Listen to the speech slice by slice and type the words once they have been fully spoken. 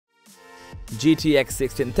GTX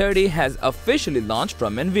 1630 has officially launched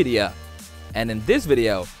from nvidia. And in this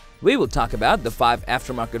video, we will talk about the 5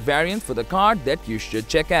 aftermarket variants for the card that you should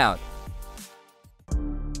check out.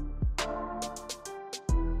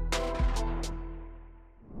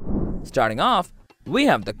 Starting off, we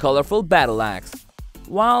have the colorful battle axe.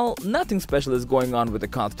 While nothing special is going on with the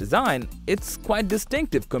card's design, it's quite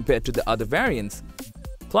distinctive compared to the other variants.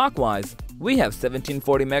 Clockwise, we have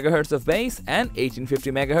 1740 MHz of base and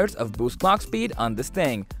 1850 MHz of boost clock speed on this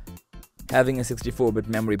thing. Having a 64-bit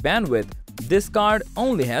memory bandwidth, this card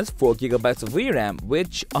only has 4 GB of VRAM,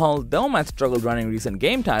 which, although might struggle running recent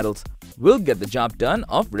game titles, will get the job done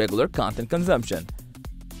of regular content consumption.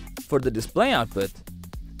 For the display output,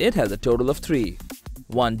 it has a total of 3: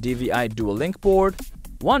 one DVI dual link port,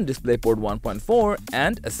 one DisplayPort 1.4,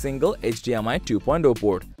 and a single HDMI 2.0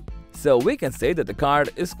 port. So we can say that the card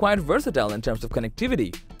is quite versatile in terms of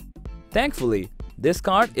connectivity. Thankfully, this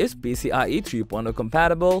card is PCIe 3.0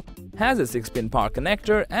 compatible, has a 6-pin power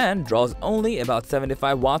connector, and draws only about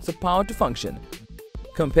 75 watts of power to function.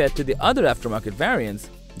 Compared to the other aftermarket variants,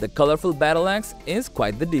 the colorful battle axe is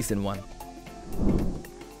quite the decent one.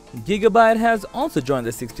 Gigabyte has also joined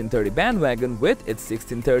the 1630 bandwagon with its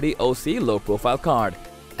 1630 OC Low Profile card.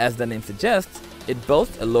 As the name suggests, it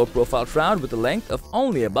boasts a low-profile shroud with a length of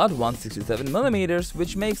only about 167mm,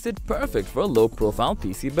 which makes it perfect for low-profile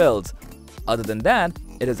PC builds. Other than that,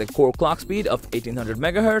 it has a core clock speed of 1800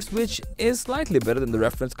 MHz, which is slightly better than the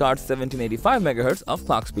reference card's 1785 MHz of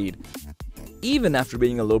clock speed. Even after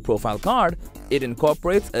being a low-profile card, it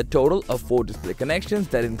incorporates a total of 4 display connections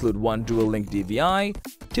that include one dual-link DVI,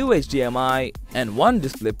 2 HDMI, and one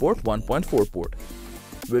DisplayPort 1.4 port.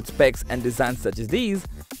 With specs and designs such as these,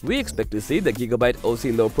 we expect to see the Gigabyte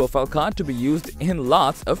OC Low Profile card to be used in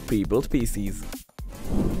lots of pre-built PCs.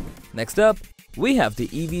 Next up, we have the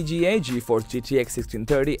EVGA GeForce GTX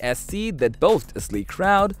 1630 SC that boasts a sleek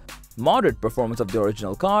shroud, moderate performance of the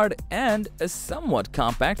original card, and a somewhat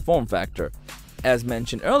compact form factor. As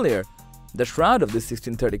mentioned earlier, the shroud of this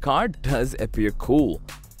 1630 card does appear cool.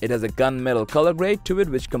 It has a gunmetal color grade to it,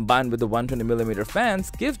 which combined with the 120mm fans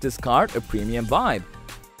gives this card a premium vibe.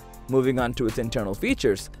 Moving on to its internal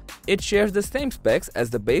features, it shares the same specs as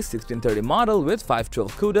the base 1630 model with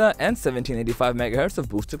 512 CUDA and 1785 MHz of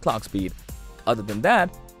boosted clock speed. Other than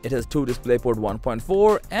that, it has 2 DisplayPort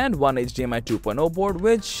 1.4 and one HDMI 2.0 port,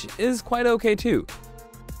 which is quite okay too.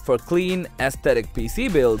 For clean, aesthetic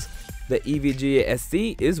PC builds, the EVGA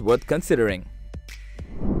SC is worth considering.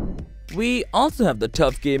 We also have the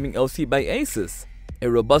TUF Gaming OC by ASUS, a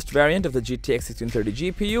robust variant of the GTX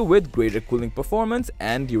 1630 GPU with greater cooling performance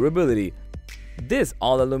and durability. This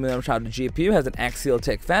all-aluminum shrouded GPU has an axial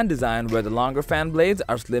tech fan design where the longer fan blades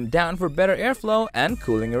are slimmed down for better airflow and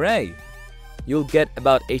cooling array. You'll get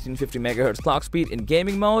about 1850 MHz clock speed in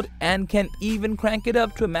gaming mode and can even crank it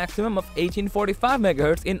up to a maximum of 1845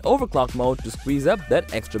 MHz in overclock mode to squeeze up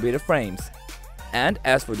that extra bit of frames. And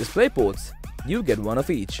as for display ports, you get one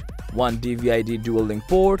of each: one DVI-D dual link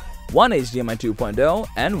port, one HDMI 2.0,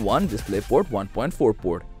 and one DisplayPort 1.4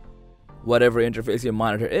 port. Whatever interface your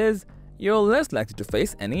monitor is, you're less likely to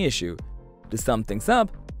face any issue. To sum things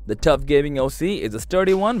up, the TUF Gaming OC is a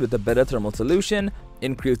sturdy one with a better thermal solution,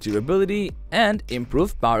 increased durability, and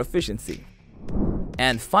improved power efficiency.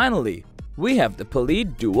 And finally, we have the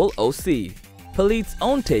Lian Dual OC, Lian's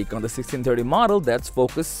own take on the 1630 model that's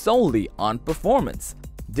focused solely on performance.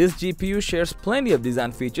 This GPU shares plenty of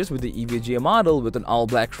design features with the EVGA model with an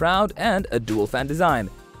all-black shroud and a dual fan design.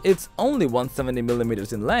 It's only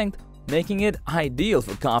 170mm in length, making it ideal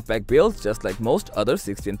for compact builds just like most other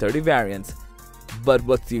 1630 variants. But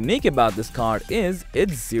what's unique about this card is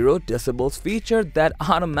its 0 decibels feature that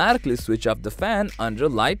automatically switch off the fan under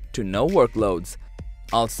light to no workloads.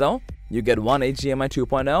 Also, you get one HDMI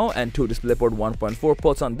 2.0 and 2 DisplayPort 1.4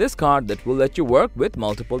 ports on this card that will let you work with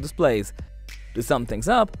multiple displays. To sum things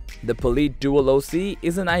up, the Lian Dual OC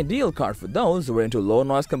is an ideal card for those who are into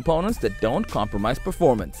low-noise components that don't compromise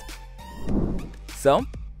performance. So,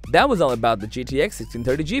 that was all about the GTX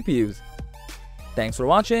 1630 GPUs. Thanks for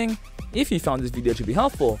watching. If you found this video to be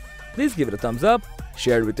helpful, please give it a thumbs up,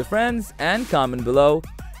 share it with your friends, and comment below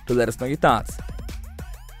to let us know your thoughts.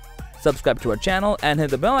 Subscribe to our channel and hit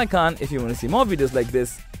the bell icon if you want to see more videos like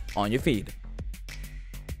this on your feed.